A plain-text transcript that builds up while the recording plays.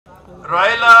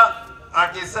Raila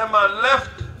akisema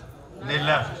left ni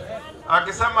left,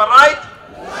 akisema right,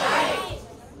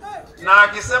 na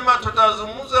akisema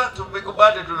tutazungumza,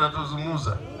 tumekubali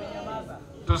tunatuzungumza,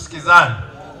 tusikizane.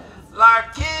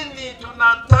 Lakini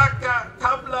tunataka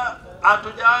kabla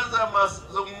hatujaanza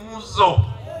mazungumzo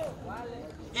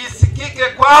isikike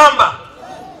kwamba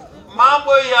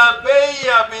mambo ya bei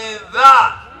ya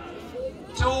bidhaa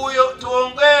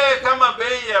tuongee kama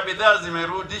bei ya bidhaa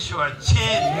zimerudishwa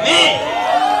chini,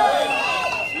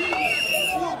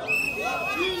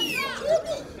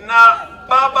 na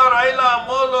baba Raila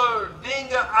Amolo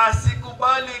Odinga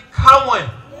asikubali kamwe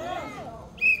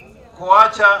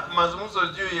kuacha mazungumzo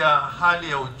juu ya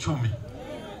hali ya uchumi,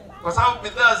 kwa sababu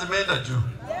bidhaa zimeenda juu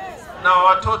na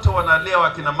watoto wanalia,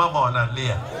 wakina mama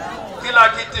wanalia, kila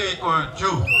kitu iko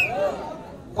juu.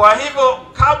 Kwa hivyo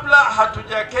kabla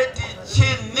hatujaketi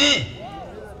chini,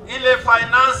 ile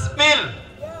finance bill,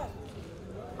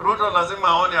 Ruto lazima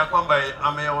aone ya kwamba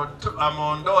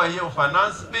ameondoa hiyo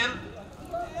finance bill,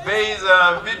 bei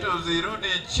za vitu zirudi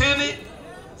chini.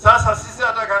 Sasa sisi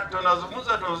hata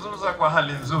tunazungumza kwa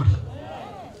hali nzuri,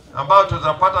 ambao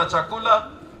tutapata chakula,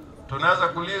 tunaweza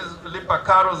kulipa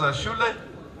karo za shule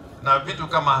na vitu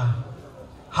kama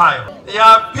hayo.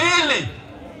 Ya pili,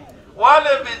 wale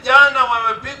vijana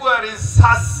wamepigwa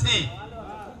risasi,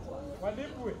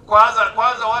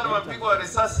 kwanza wale wamepigwa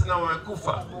risasi na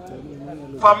wamekufa,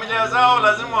 familia zao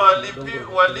lazima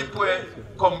walipwe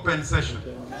compensation,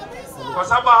 kwa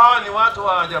sababu hawa ni watu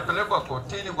hawajapelekwa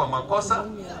kotini kwa makosa,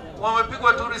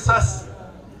 wamepigwa tu risasi,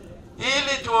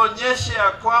 ili tuonyeshe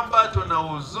ya kwamba tuna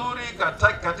uzuri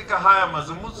katika haya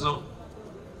mazungumzo.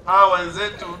 Hawa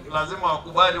wenzetu lazima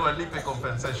wakubali walipe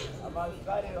compensation.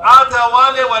 Hata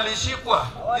wale walishikwa,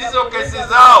 hizo kesi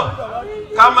zao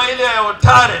kama ile ya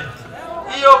Otare,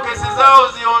 hiyo kesi zao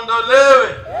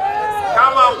ziondolewe.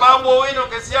 Kama Babu Owino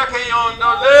kesi yake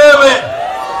iondolewe,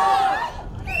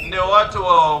 ndio watu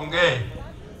waongee,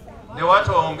 ndio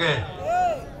watu waongee.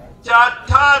 Cha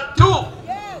tatu,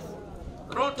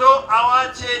 Ruto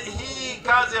awache hii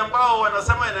kazi ambao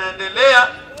wanasema inaendelea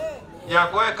ya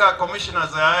kuweka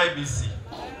commissioners za IBC.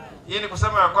 Hii ni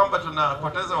kusema ya kwamba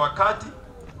tunapoteza wakati,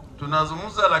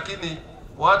 tunazungumza, lakini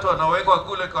watu wanawekwa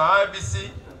kule kwa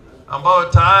IBC ambao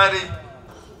tayari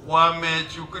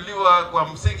wamechukuliwa kwa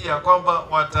msingi ya kwamba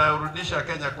watarudisha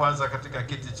Kenya kwanza katika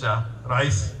kiti cha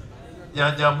rais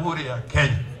ya Jamhuri ya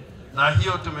Kenya. Na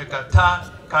hiyo tumekataa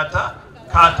kata.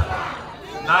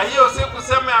 Na hiyo si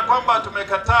kusema ya kwamba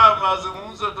tumekataa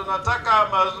mazungumzo, tunataka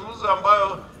mazungumzo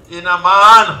ambayo ina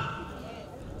maana.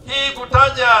 Hii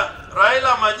kutaja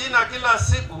Raila majina kila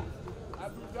siku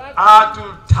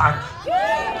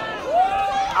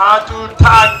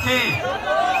hatutaki.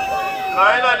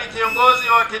 Raila ni kiongozi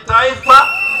wa kitaifa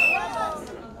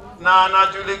na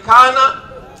anajulikana,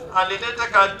 alileta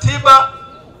katiba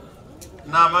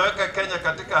na ameweka Kenya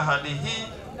katika hali hii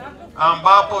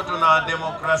ambapo tuna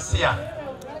demokrasia.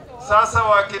 Sasa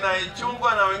wakina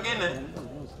Ichungwa na wengine,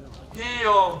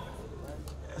 hiyo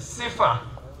sifa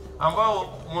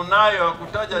ambao munayo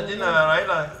kutaja jina la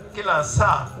Raila kila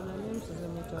saa.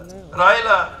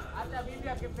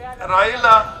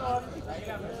 Raila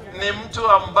ni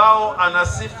mtu ambao ana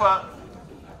sifa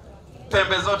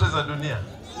pembe zote za dunia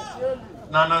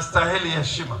na anastahili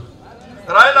heshima.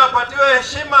 Raila apatiwe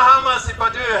heshima ama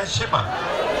asipatiwe heshima?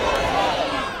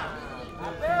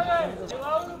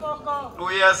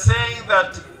 We are saying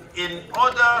that in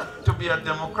order to be a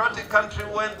democratic country,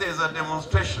 when there is a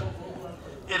demonstration,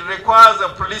 it requires the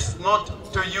police not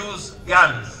to use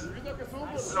guns.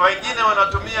 Wengine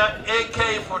wanatumia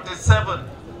AK-47.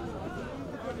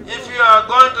 If you are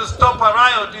going to stop a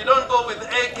riot, you don't go with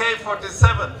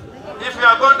AK-47. If you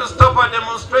are going to stop a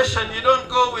demonstration, you don't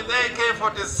go with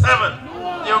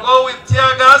AK-47. You go with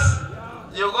tear gas,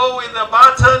 you go with a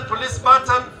baton, police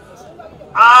baton,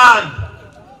 and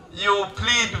you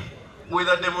plead with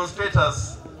the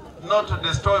demonstrators not to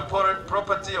destroy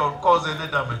property or cause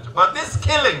any damage. But this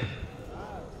killing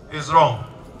is wrong.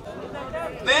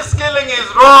 This killing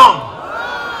is wrong.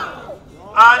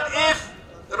 And if,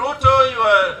 Ruto, you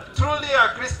are truly a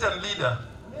Christian leader,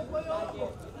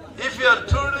 if you are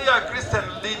truly a Christian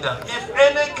leader, if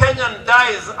any Kenyan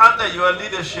dies under your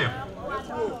leadership,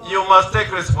 you must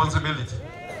take responsibility.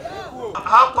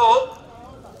 Hapo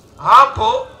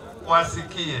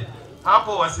wasikie.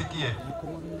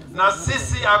 Na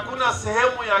sisi hakuna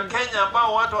sehemu ya Kenya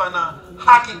ambao watu wana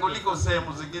haki kuliko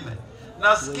sehemu zingine.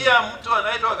 Nasikia mtu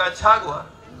anaitwa Gachagua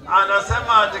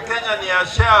anasema ati Kenya ni ya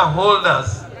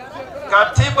shareholders.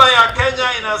 Katiba ya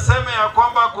Kenya inasema ya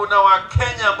kwamba kuna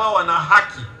Wakenya ambao wana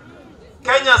haki.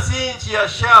 Kenya si nchi ya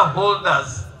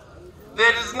shareholders.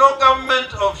 There is no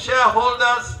government of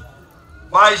shareholders,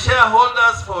 by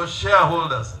shareholders, for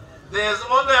shareholders. There is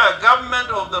only a government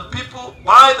of the people,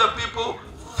 by the people,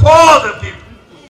 for the people.